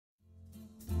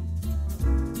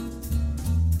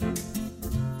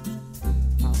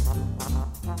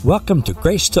Welcome to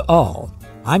Grace to All.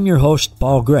 I'm your host,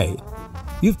 Paul Gray.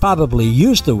 You've probably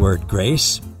used the word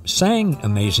grace, sang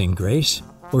Amazing Grace,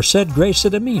 or said grace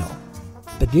at a meal.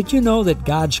 But did you know that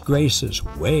God's grace is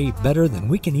way better than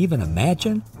we can even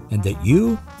imagine, and that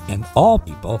you and all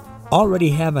people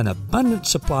already have an abundant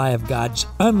supply of God's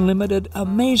unlimited,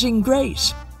 amazing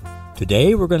grace?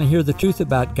 Today, we're going to hear the truth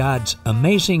about God's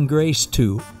amazing grace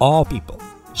to all people.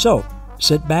 So,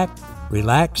 sit back,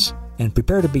 relax, and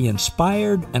prepare to be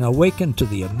inspired and awakened to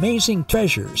the amazing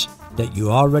treasures that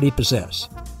you already possess.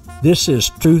 This is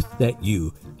truth that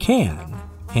you can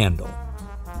handle.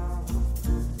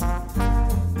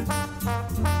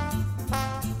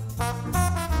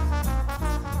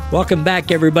 Welcome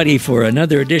back, everybody, for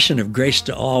another edition of Grace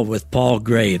to All with Paul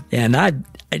Gray. And I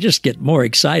just get more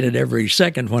excited every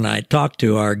second when I talk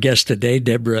to our guest today,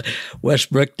 Deborah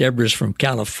Westbrook. Deborah's from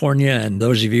California, and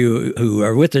those of you who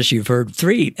are with us, you've heard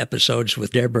 3 episodes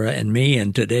with Deborah and me,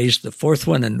 and today's the 4th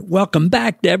one. And welcome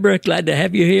back, Deborah. Glad to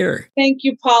have you here. Thank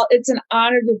you, Paul. It's an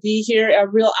honor to be here, a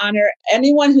real honor.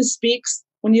 Anyone who speaks,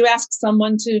 when you ask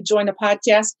someone to join a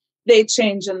podcast, they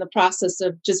change in the process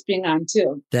of just being on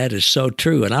too. That is so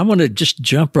true. And I want to just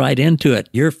jump right into it.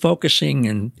 You're focusing,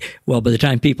 and well, by the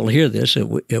time people hear this,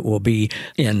 it will be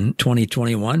in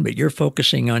 2021, but you're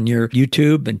focusing on your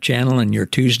YouTube and channel and your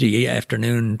Tuesday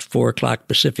afternoon, 4 o'clock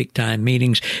Pacific time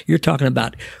meetings. You're talking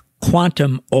about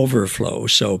quantum overflow.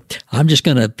 So I'm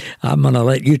going to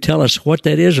let you tell us what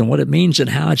that is and what it means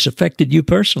and how it's affected you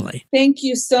personally. Thank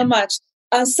you so much.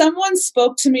 Someone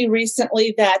spoke to me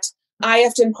recently that I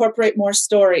have to incorporate more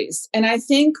stories. And I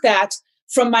think that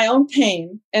from my own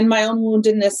pain and my own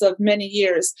woundedness of many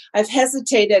years, I've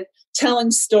hesitated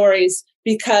telling stories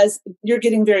because you're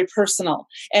getting very personal.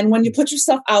 And when you put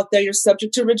yourself out there, you're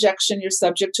subject to rejection, you're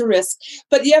subject to risk,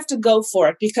 but you have to go for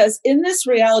it because in this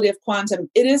reality of quantum,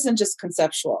 it isn't just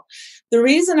conceptual. The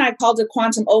reason I called it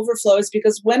quantum overflow is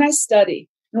because when I study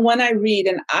and when I read,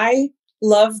 and I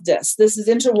love this is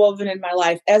interwoven in my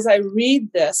life. As I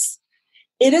read this,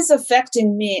 it is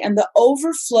affecting me, and the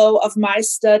overflow of my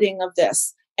studying of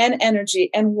this and energy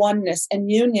and oneness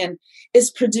and union is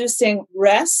producing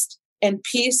rest and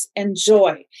peace and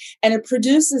joy. And it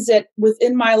produces it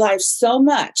within my life so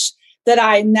much that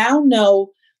I now know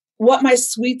what my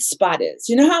sweet spot is.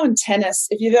 You know how in tennis,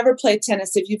 if you've ever played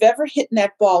tennis, if you've ever hit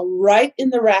that ball right in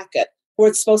the racket where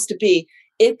it's supposed to be,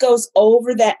 it goes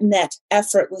over that net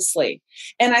effortlessly.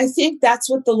 And I think that's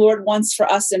what the Lord wants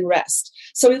for us in rest.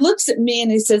 So he looks at me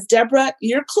and he says, Deborah,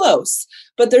 you're close,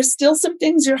 but there's still some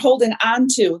things you're holding on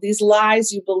to, these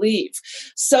lies you believe.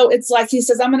 So it's like he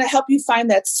says, I'm going to help you find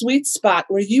that sweet spot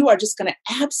where you are just going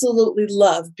to absolutely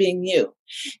love being you.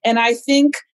 And I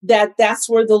think that that's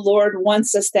where the Lord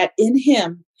wants us, that in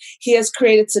him, he has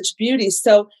created such beauty.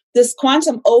 So this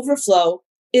quantum overflow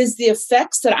is the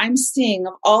effects that I'm seeing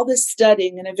of all this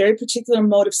studying in a very particular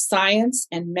mode of science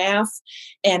and math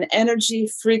and energy,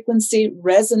 frequency,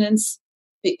 resonance,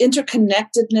 the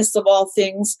interconnectedness of all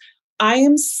things. I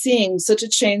am seeing such a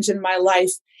change in my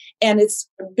life, and it's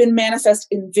been manifest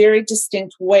in very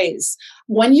distinct ways.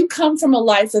 When you come from a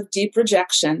life of deep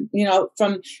rejection,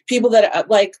 from people that are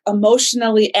like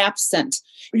emotionally absent,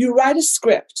 you write a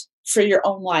script for your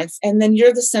own life, and then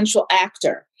you're the central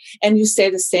actor. And you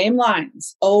say the same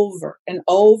lines over and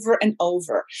over and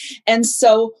over. And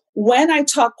so when I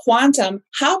talk quantum,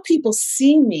 how people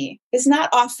see me is not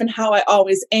often how I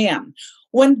always am.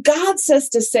 When God says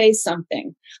to say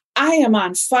something, I am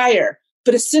on fire.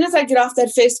 But as soon as I get off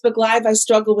that Facebook Live, I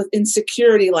struggle with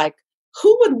insecurity, like,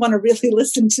 who would want to really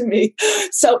listen to me?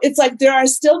 So it's like there are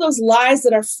still those lies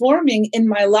that are forming in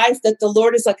my life that the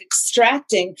Lord is like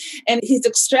extracting, and he's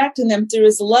extracting them through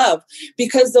his love,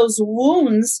 because those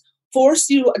wounds force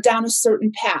you down a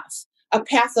certain path, a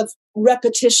path of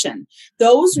repetition.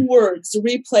 Those words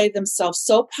replay themselves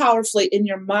so powerfully in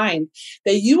your mind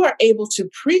that you are able to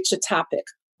preach a topic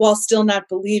while still not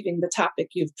believing the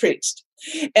topic you've preached.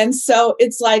 And so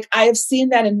it's like I have seen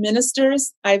that in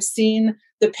ministers. I've seen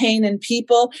the pain in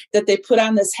people that they put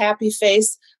on this happy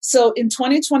face. So in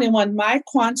 2021, my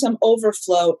quantum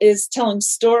overflow is telling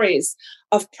stories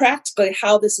of practically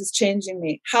how this is changing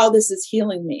me, how this is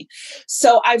healing me.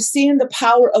 So I've seen the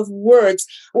power of words.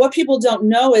 What people don't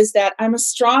know is that I'm a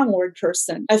strong word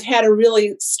person. I've had a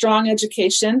really strong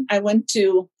education. I went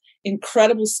to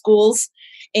incredible schools,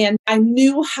 and I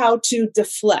knew how to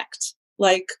deflect.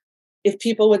 Like, if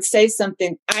people would say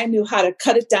something, I knew how to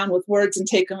cut it down with words and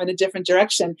take them in a different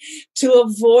direction to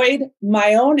avoid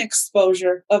my own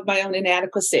exposure of my own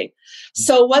inadequacy.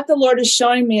 So what the Lord is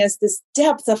showing me is this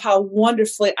depth of how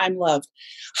wonderfully I'm loved,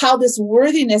 how this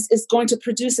worthiness is going to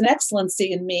produce an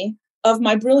excellency in me of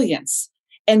my brilliance.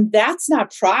 And that's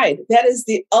not pride. That is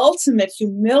the ultimate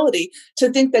humility,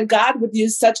 to think that God would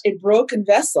use such a broken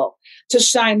vessel to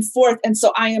shine forth. And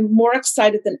so I am more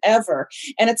excited than ever.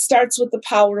 And it starts with the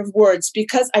power of words,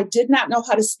 because I did not know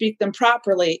how to speak them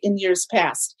properly in years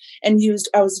past, and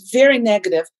I was very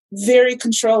negative, very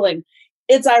controlling.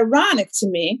 It's ironic to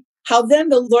me how then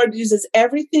the Lord uses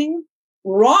everything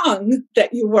wrong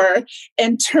that you were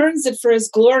and turns it for his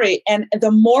glory. And the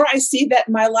more I see that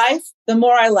in my life, the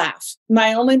more I laugh.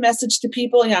 My only message to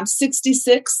people, I'm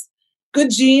 66, good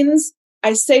genes.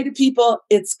 I say to people,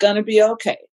 it's going to be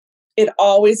okay. It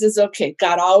always is okay.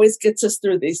 God always gets us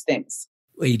through these things.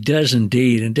 He does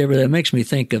indeed. And Deborah, that makes me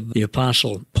think of the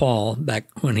Apostle Paul back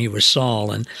when he was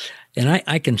Saul. And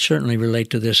I can certainly relate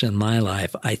to this in my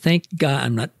life. I think God,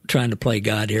 I'm not trying to play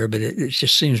God here, but it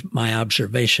just seems my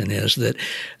observation is that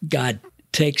God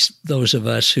takes those of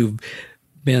us who've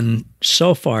been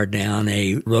so far down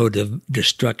a road of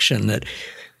destruction that,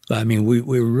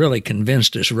 we're really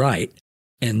convinced is right.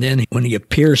 And then when he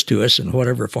appears to us in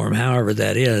whatever form, however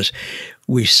that is,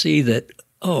 we see that,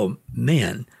 oh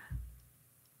man,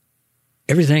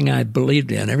 everything I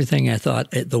believed in, everything I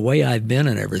thought, the way I've been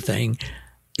and everything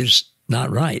is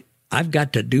not right. I've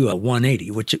got to do a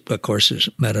 180, which of course is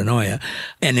metanoia.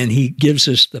 And then he gives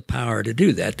us the power to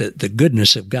do that. The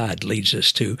goodness of God leads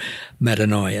us to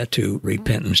metanoia, to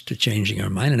repentance, to changing our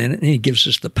mind. And then he gives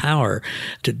us the power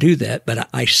to do that. But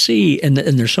I see, and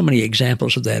there's so many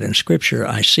examples of that in Scripture,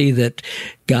 I see that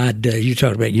God, you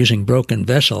talked about using broken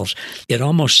vessels. It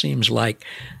almost seems like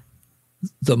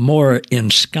the more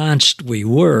ensconced we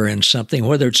were in something,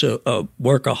 whether it's a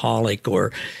workaholic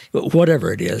or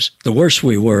whatever it is, the worse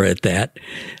we were at that,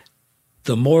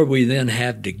 the more we then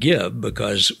have to give,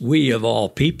 because we of all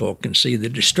people can see the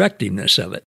destructiveness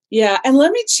of it. Yeah. And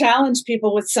let me challenge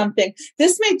people with something.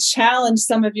 This may challenge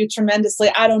some of you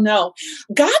tremendously. I don't know.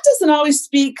 God doesn't always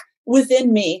speak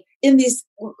within me in these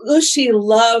gushy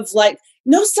love,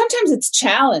 no, sometimes it's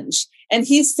challenge. And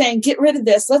he's saying, get rid of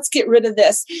this. Let's get rid of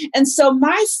this. And so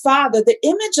my Father, the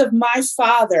image of my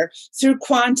Father through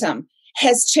quantum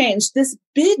has changed. This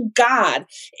big God,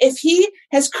 if he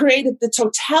has created the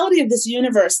totality of this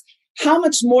universe, how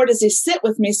much more does he sit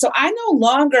with me? So I no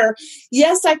longer,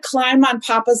 yes, I climb on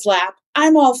Papa's lap.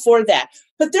 I'm all for that.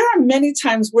 But there are many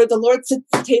times where the Lord sits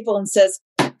at the table and says,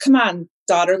 come on,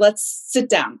 daughter, let's sit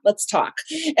down. Let's talk.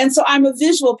 And so I'm a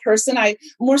visual person. I'm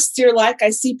more seer-like. I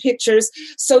see pictures.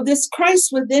 So this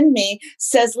Christ within me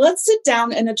says, let's sit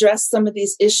down and address some of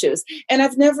these issues. And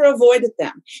I've never avoided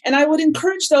them. And I would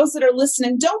encourage those that are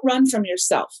listening, don't run from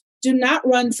yourself. Do not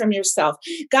run from yourself.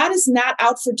 God is not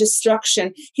out for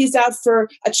destruction. He's out for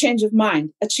a change of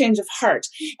mind, a change of heart.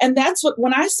 And that's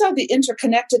when I saw the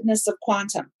interconnectedness of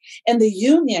quantum and the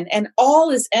union and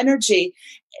all is energy,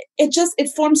 it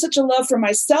formed such a love for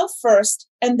myself first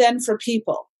and then for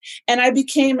people. And I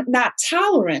became not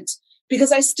tolerant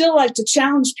because I still like to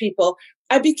challenge people.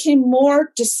 I became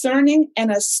more discerning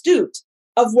and astute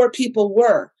of where people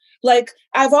were.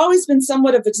 I've always been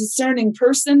somewhat of a discerning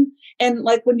person. And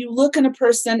when you look in a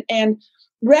person, and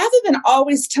rather than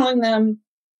always telling them,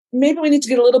 maybe we need to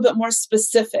get a little bit more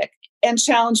specific and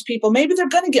challenge people. Maybe they're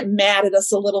going to get mad at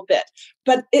us a little bit,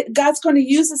 but God's going to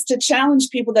use us to challenge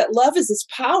people that love is this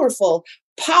powerful,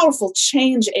 powerful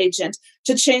change agent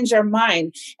to change our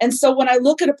mind. And so when I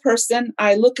look at a person,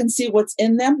 I look and see what's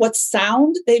in them, what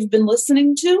sound they've been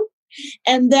listening to,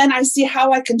 and then I see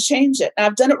how I can change it. And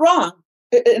I've done it wrong.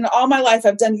 In all my life,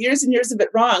 I've done years and years of it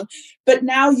wrong, but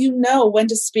now you know when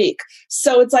to speak.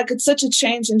 So it's such a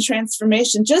change and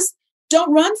transformation. Just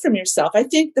don't run from yourself. I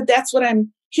think that's what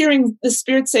I'm hearing the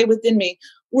Spirit say within me.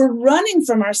 We're running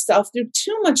from ourselves through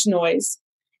too much noise,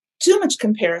 too much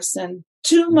comparison,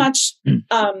 too much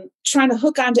trying to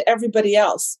hook onto everybody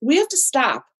else. We have to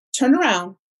stop, turn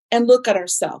around, and look at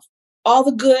ourselves. All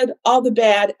the good, all the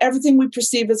bad, everything we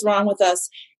perceive is wrong with us.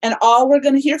 And all we're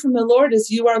going to hear from the Lord is,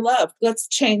 you are loved. Let's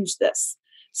change this.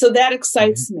 So that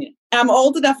excites me. I'm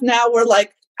old enough now where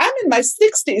I'm in my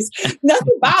 60s.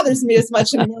 Nothing bothers me as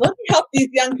much anymore. Let me help these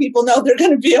young people know they're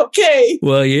going to be okay.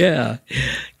 Well, yeah.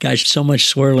 Gosh, so much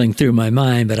swirling through my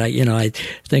mind. But I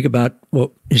think about what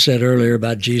you said earlier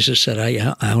about Jesus said,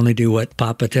 I only do what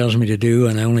Papa tells me to do,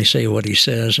 and I only say what he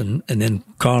says, and then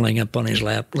crawling up on his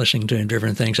lap, listening to him,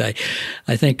 different things. I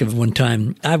think of one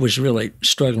time I was really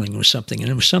struggling with something, and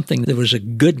it was something that was a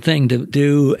good thing to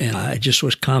do, and I just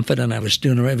was confident I was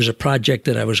doing it. It was a project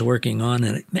that I was working on,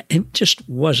 and it just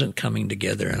wasn't coming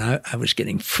together, and I was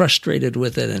getting frustrated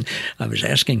with it, and I was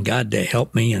asking God to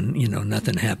help me, and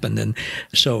nothing happened. And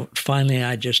so finally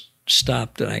I just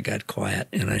stopped and I got quiet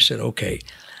and I said, okay,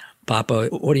 Papa,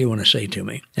 what do you want to say to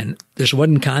me? And this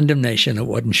wasn't condemnation. It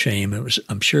wasn't shame.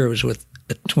 I'm sure it was with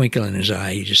a twinkle in his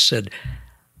eye. He just said,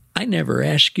 I never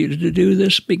asked you to do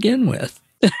this to begin with.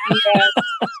 Yes.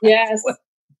 Yes.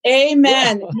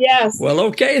 Amen. Yes. Well,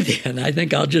 okay, then. I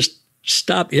think I'll just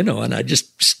stop, and I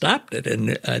just stopped it,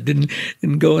 and I didn't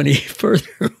go any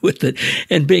further with it.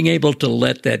 And being able to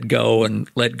let that go and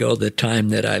let go the time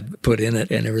that I put in it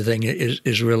and everything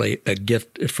is really a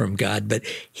gift from God. But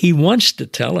he wants to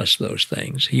tell us those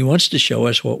things. He wants to show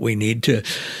us what we need to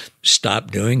stop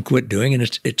doing, quit doing,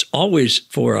 and it's always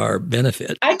for our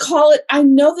benefit. I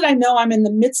know I'm in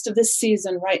the midst of this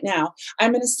season right now.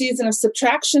 I'm in a season of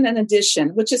subtraction and addition,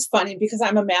 which is funny because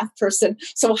I'm a math person.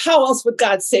 So how else would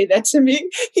God say that to me?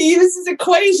 He uses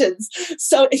equations.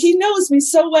 So he knows me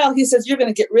so well. He says, you're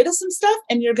going to get rid of some stuff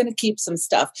and you're going to keep some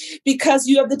stuff because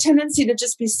you have the tendency to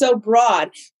just be so broad.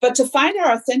 But to find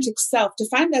our authentic self, to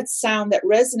find that sound that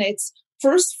resonates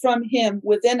first from him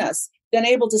within us, then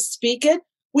able to speak it,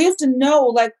 we have to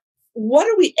know, what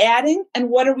are we adding and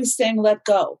what are we saying, let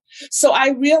go? So I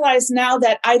realize now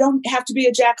that I don't have to be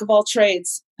a jack of all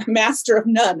trades, a master of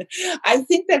none. I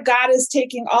think that God is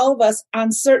taking all of us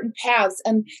on certain paths.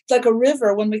 And like a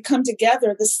river, when we come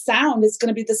together, the sound is going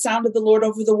to be the sound of the Lord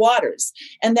over the waters.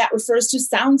 And that refers to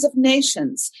sounds of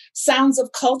nations, sounds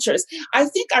of cultures. I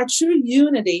think our true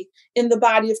unity in the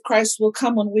body of Christ will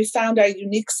come when we found our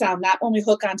unique sound, not when we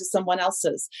hook onto someone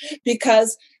else's.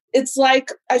 Because it's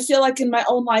like, I feel like in my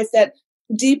own life that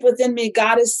deep within me,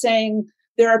 God is saying,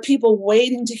 there are people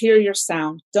waiting to hear your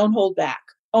sound. Don't hold back.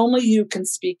 Only you can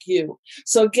speak you.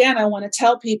 So again, I want to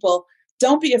tell people,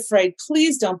 don't be afraid.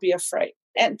 Please don't be afraid.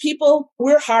 And people,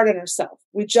 we're hard on ourselves.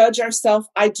 We judge ourselves.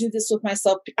 I do this with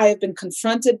myself. I have been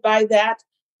confronted by that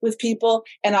with people.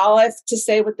 And all I have to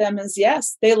say with them is,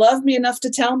 yes, they love me enough to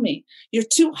tell me you're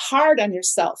too hard on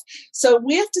yourself. So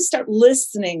we have to start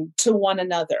listening to one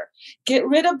another. Get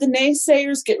rid of the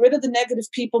naysayers, get rid of the negative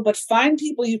people, but find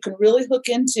people you can really hook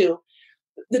into.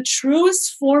 The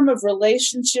truest form of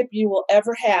relationship you will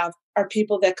ever have are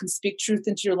people that can speak truth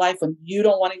into your life when you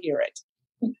don't want to hear it.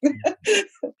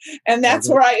 And that's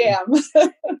where I am.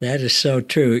 That is so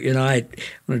true. I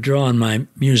want to draw on my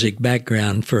music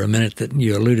background for a minute that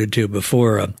you alluded to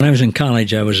before. When I was in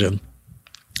college, I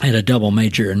had a double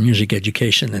major in music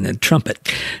education and in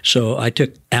trumpet. So I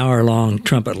took hour-long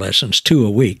trumpet lessons, 2 a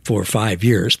week for 5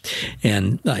 years.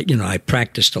 And, I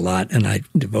practiced a lot and I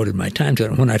devoted my time to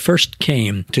it. When I first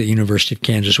came to the University of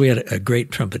Kansas, we had a great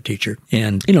trumpet teacher.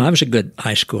 And, I was a good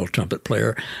high school trumpet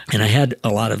player and I had a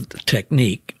lot of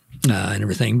technique and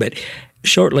everything. But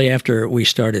shortly after we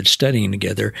started studying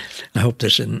together, I hope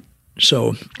this isn't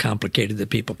so complicated that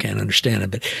people can't understand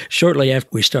it. But shortly after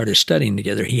we started studying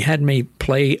together, he had me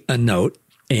play a note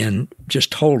and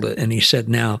just hold it. And he said,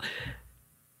 now,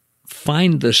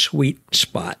 find the sweet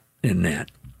spot in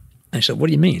that. I said, what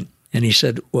do you mean? And he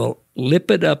said, well, lip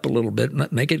it up a little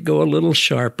bit, make it go a little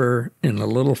sharper and a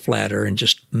little flatter, and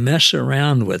just mess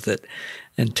around with it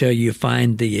until you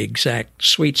find the exact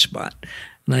sweet spot.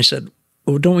 And I said,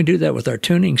 well, don't we do that with our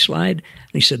tuning slide?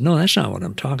 And he said, no, that's not what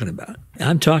I'm talking about.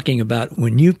 I'm talking about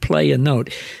when you play a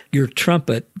note, your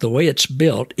trumpet, the way it's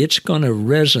built, it's going to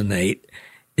resonate.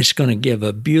 It's going to give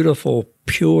a beautiful,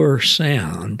 pure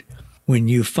sound when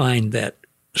you find that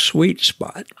sweet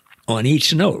spot on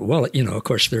each note. Well, of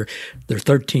course, there are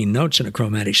 13 notes in a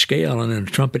chromatic scale, and in a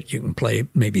trumpet, you can play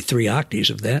maybe 3 octaves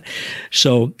of that.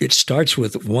 So it starts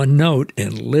with one note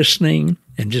and listening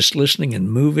and just listening and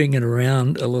moving it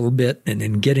around a little bit and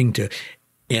then getting to,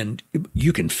 and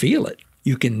you can feel it.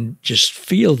 You can just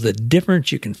feel the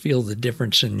difference. You can feel the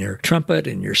difference in your trumpet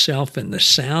and yourself and the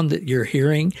sound that you're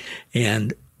hearing.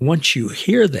 And once you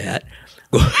hear that,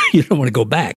 you don't want to go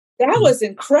back. That was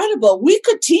incredible. We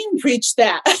could team preach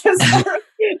that.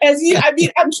 As you,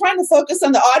 I'm trying to focus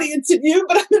on the audience and you,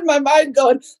 but I'm in my mind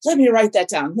going, let me write that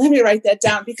down. Let me write that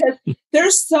down, because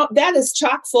that is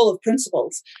chock full of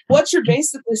principles. What you're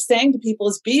basically saying to people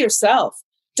is be yourself.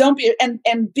 Don't be,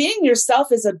 and being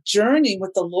yourself is a journey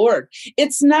with the Lord.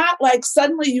 It's not like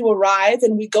suddenly you arrive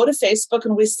and we go to Facebook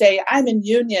and we say, I'm in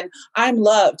union, I'm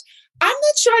loved. I'm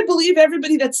not sure I believe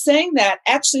everybody that's saying that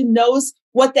actually knows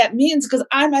what that means, because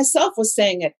I myself was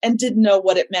saying it and didn't know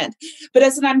what it meant. But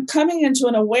as I'm coming into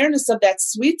an awareness of that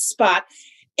sweet spot,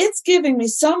 it's giving me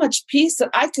so much peace that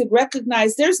I could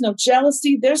recognize there's no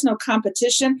jealousy, there's no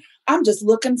competition. I'm just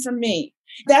looking for me.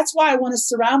 That's why I want to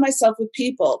surround myself with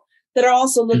people that are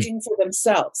also looking for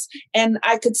themselves. And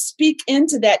I could speak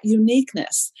into that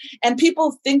uniqueness. And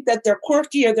people think that they're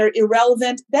quirky or they're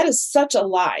irrelevant. That is such a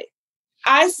lie.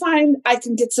 I find I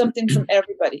can get something from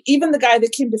everybody. Even the guy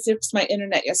that came to fix my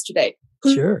internet yesterday,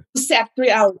 who sat 3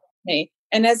 hours with me.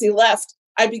 And as he left,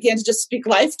 I began to just speak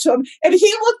life to him. And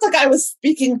he looked like I was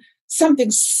speaking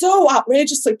something so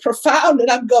outrageously profound.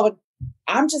 And I'm going,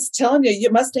 I'm just telling you,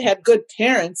 you must have had good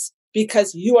parents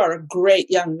because you are a great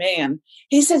young man.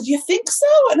 He said, you think so?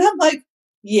 And I'm like,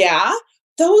 yeah,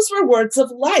 those were words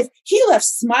of life. He left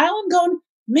smiling, going,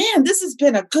 man, this has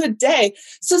been a good day.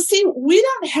 So see, we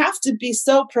don't have to be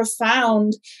so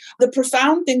profound. The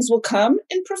profound things will come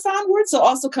in profound words. They'll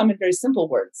also come in very simple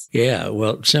words. Yeah,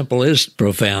 well, simple is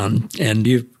profound. And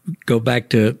you go back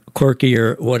to quirky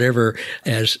or whatever.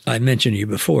 As I mentioned to you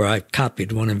before, I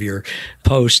copied one of your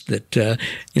posts that,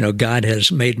 God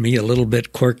has made me a little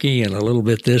bit quirky and a little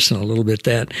bit this and a little bit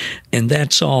that. And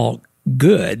that's all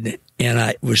good. And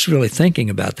I was really thinking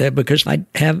about that because I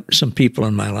have some people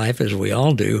in my life, as we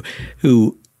all do,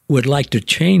 who would like to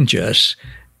change us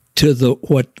to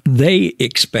what they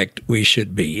expect we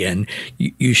should be. And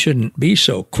you shouldn't be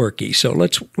so quirky. So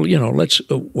let's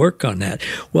work on that.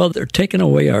 Well, they're taking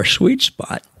away our sweet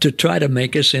spot to try to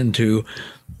make us into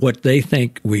what they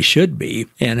think we should be.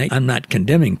 And I'm not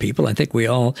condemning people. I think we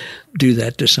all do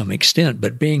that to some extent,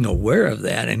 but being aware of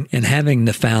that and having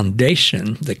the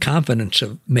foundation, the confidence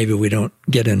of maybe we don't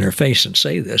get in their face and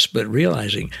say this, but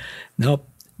realizing, nope,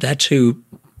 that's who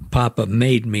Papa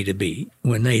made me to be.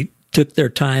 When they took their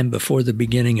time before the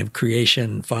beginning of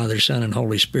creation, Father, Son, and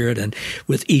Holy Spirit, and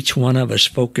with each one of us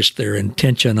focused their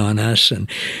intention on us and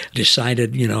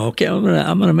decided, okay, I'm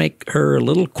gonna make her a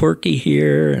little quirky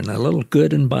here and a little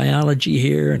good in biology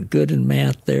here and good in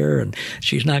math there, and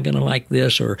she's not gonna like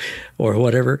this or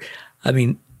whatever. I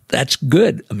mean, that's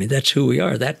good. I mean, that's who we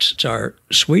are. That's our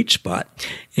sweet spot.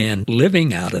 And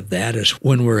living out of that is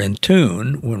when we're in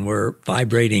tune, when we're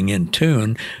vibrating in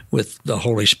tune with the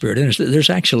Holy Spirit in us. There's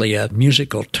actually a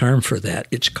musical term for that.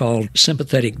 It's called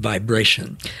sympathetic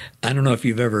vibration. I don't know if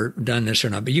you've ever done this or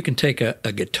not, but you can take a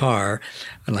guitar,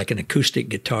 like an acoustic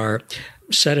guitar,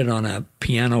 set it on a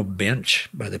piano bench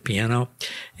by the piano,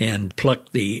 and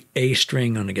pluck the A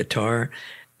string on the guitar,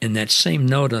 and that same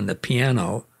note on the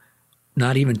piano,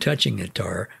 not even touching the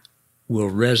guitar, will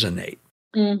resonate.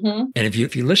 Mm-hmm. And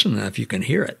if you listen enough, you can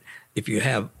hear it. If you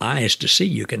have eyes to see,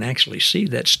 you can actually see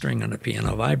that string on the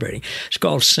piano vibrating. It's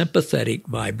called sympathetic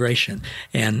vibration.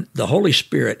 And the Holy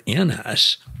Spirit in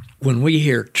us, when we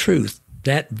hear truth,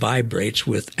 that vibrates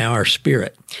with our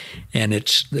spirit. And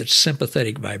it's that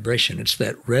sympathetic vibration. It's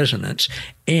that resonance.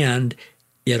 And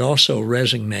it also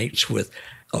resonates with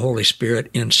the Holy Spirit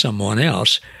in someone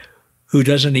else who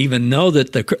doesn't even know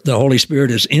that the Holy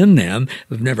Spirit is in them,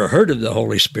 who've never heard of the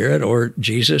Holy Spirit or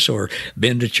Jesus or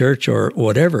been to church or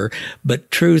whatever, but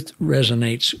truth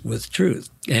resonates with truth.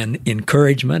 And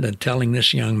encouragement and telling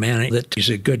this young man that he's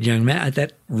a good young man,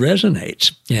 that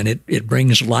resonates. And it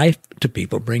brings life to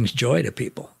people, brings joy to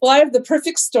people. Well, I have the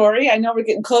perfect story. I know we're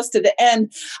getting close to the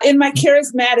end. In my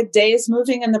charismatic days,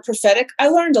 moving in the prophetic, I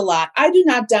learned a lot. I do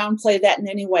not downplay that in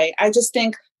any way. I just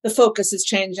think the focus is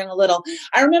changing a little.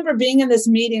 I remember being in this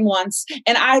meeting once,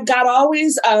 and God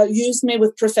always used me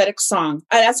with prophetic song.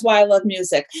 That's why I love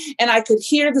music. And I could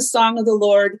hear the song of the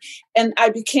Lord, and I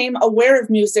became aware of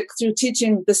music through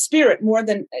teaching the Spirit more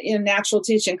than in natural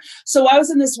teaching. So I was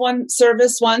in this one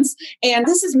service once, and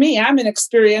this is me. I'm an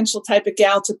experiential type of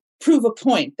gal to prove a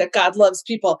point that God loves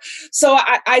people. So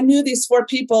I knew these 4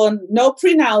 people and no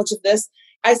pre-knowledge of this.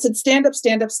 I said, stand up,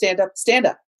 stand up, stand up, stand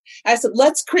up. I said,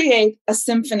 let's create a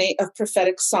symphony of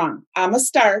prophetic song. I'm going to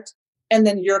start, and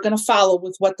then you're going to follow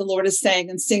with what the Lord is saying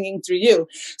and singing through you.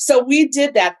 So we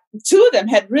did that. 2 of them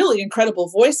had really incredible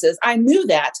voices. I knew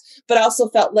that, but also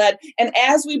felt led. And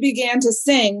as we began to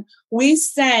sing, we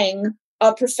sang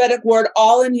a prophetic word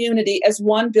all in unity as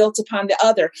one built upon the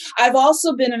other. I've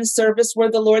also been in a service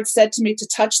where the Lord said to me, to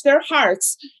touch their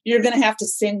hearts, you're going to have to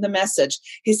sing the message.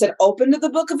 He said, open to the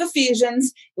book of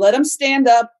Ephesians, let them stand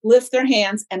up, lift their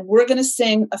hands, and we're going to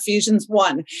sing Ephesians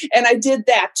 1. And I did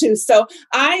that too. So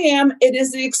it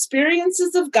is the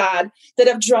experiences of God that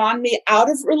have drawn me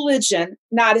out of religion,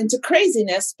 not into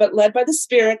craziness, but led by the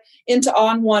Spirit into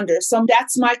awe and wonder. So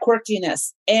that's my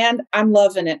quirkiness, and I'm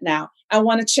loving it now. I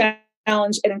want to challenge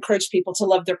and encourage people to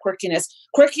love their quirkiness.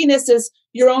 Quirkiness is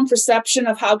your own perception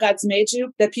of how God's made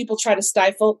you that people try to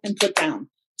stifle and put down.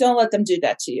 Don't let them do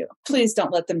that to you. Please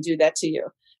don't let them do that to you.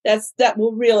 That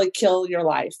will really kill your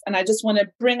life. And I just want to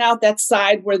bring out that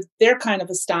side where they're kind of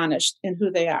astonished in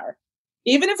who they are.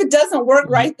 Even if it doesn't work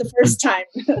right the first time.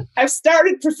 I've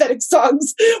started prophetic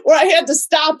songs where I had to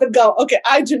stop and go, okay,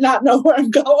 I do not know where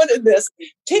I'm going in this.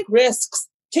 Take risks.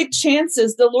 Take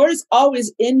chances. The Lord is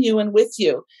always in you and with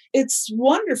you. It's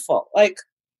wonderful. Like,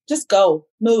 just go,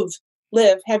 move,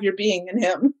 live, have your being in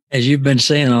Him. As you've been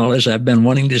saying all this, I've been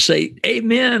wanting to say,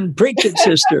 amen, preach it,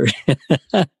 sister.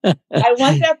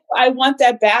 I want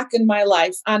that back in my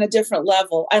life on a different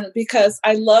level. And because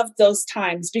I loved those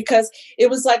times, because it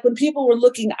was like when people were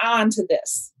looking onto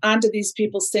these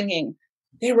people singing,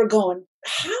 they were going,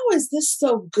 how is this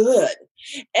so good?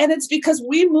 And it's because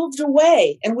we moved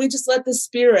away and we just let the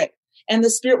Spirit, and the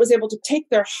Spirit was able to take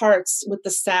their hearts with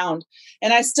the sound.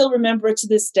 And I still remember it to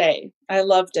this day. I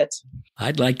loved it.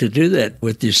 I'd like to do that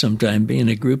with you sometime, being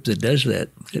a group that does that.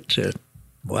 It's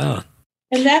wow.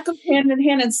 And that goes hand in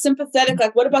hand. And sympathetic,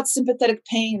 like what about sympathetic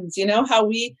pains? You know, how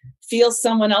we feel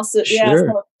someone else's. Sure. Yeah,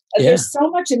 so there's so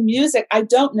much in music I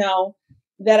don't know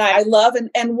that I love.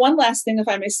 And one last thing, if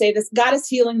I may say this, God is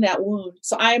healing that wound.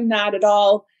 So I am not at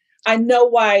all, I know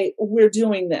why we're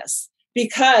doing this.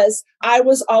 Because I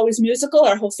was always musical,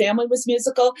 our whole family was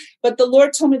musical, but the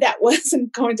Lord told me that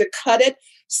wasn't going to cut it.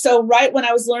 So right when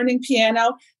I was learning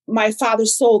piano, my father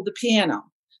sold the piano.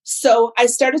 So I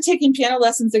started taking piano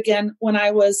lessons again when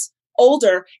I was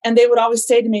older, and they would always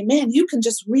say to me, man, you can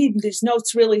just read these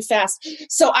notes really fast.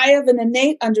 So I have an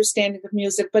innate understanding of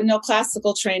music, but no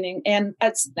classical training. And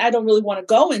I don't really want to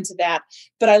go into that,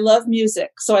 but I love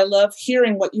music. So I love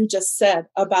hearing what you just said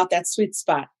about that sweet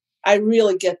spot. I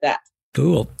really get that.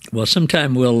 Cool. Well,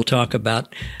 sometime we'll talk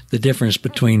about the difference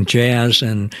between jazz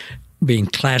and being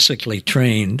classically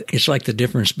trained. It's like the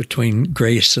difference between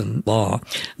grace and law.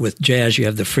 With jazz, you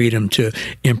have the freedom to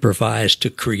improvise, to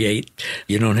create.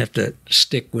 You don't have to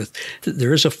stick with,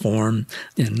 there is a form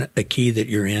and a key that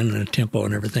you're in and a tempo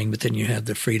and everything, but then you have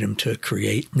the freedom to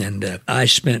create. And I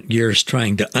spent years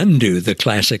trying to undo the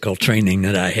classical training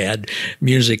that I had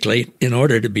musically in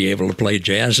order to be able to play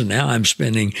jazz. And now I'm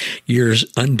spending years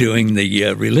undoing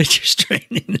the religious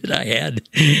training that I had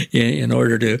in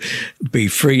order to be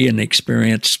free and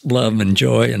experience love and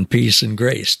joy and peace and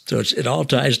grace. So it all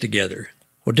ties together.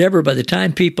 Well, Deborah, by the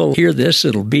time people hear this,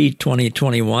 it'll be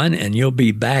 2021, and you'll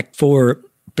be back for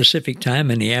Pacific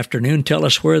time in the afternoon. Tell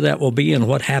us where that will be and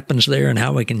what happens there and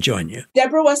how we can join you.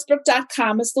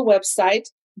 DeborahWestbrook.com is the website.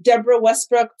 Deborah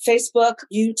Westbrook, Facebook,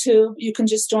 YouTube. You can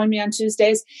just join me on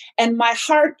Tuesdays. And my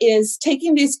heart is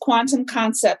taking these quantum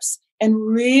concepts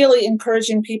and really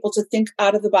encouraging people to think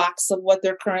out of the box of what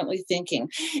they're currently thinking.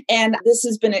 And this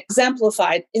has been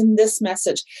exemplified in this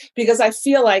message, because I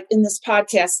feel like in this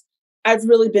podcast, I've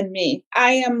really been me.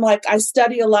 I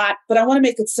study a lot, but I want to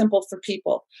make it simple for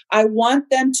people. I want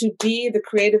them to be the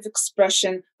creative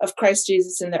expression of Christ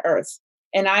Jesus in the earth.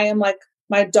 And I am like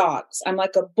my dogs. I'm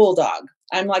like a bulldog.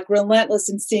 I'm like relentless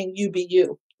in seeing you be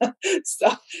you.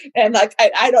 So, and like,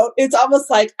 it's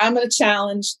almost like I'm going to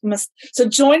challenge. So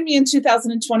join me in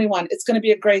 2021. It's going to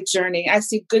be a great journey. I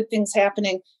see good things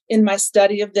happening in my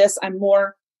study of this. I'm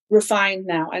more refined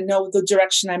now. I know the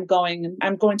direction I'm going, and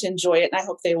I'm going to enjoy it. And I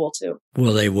hope they will too.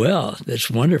 Well, they will.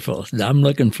 That's wonderful. I'm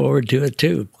looking forward to it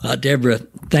too. Deborah,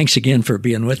 thanks again for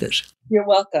being with us. You're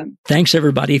welcome. Thanks,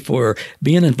 everybody, for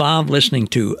being involved, listening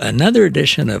to another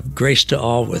edition of Grace to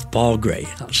All with Paul Gray.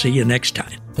 I'll see you next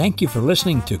time. Thank you for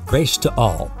listening to Grace to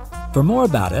All. For more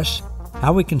about us,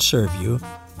 how we can serve you,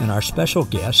 and our special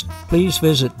guest, please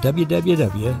visit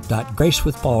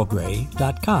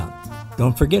www.gracewithpaulgray.com.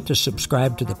 Don't forget to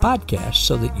subscribe to the podcast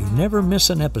so that you never miss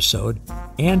an episode,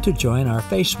 and to join our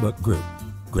Facebook group,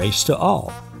 Grace to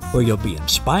All, where you'll be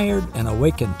inspired and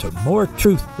awakened to more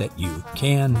truth that you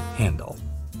can handle.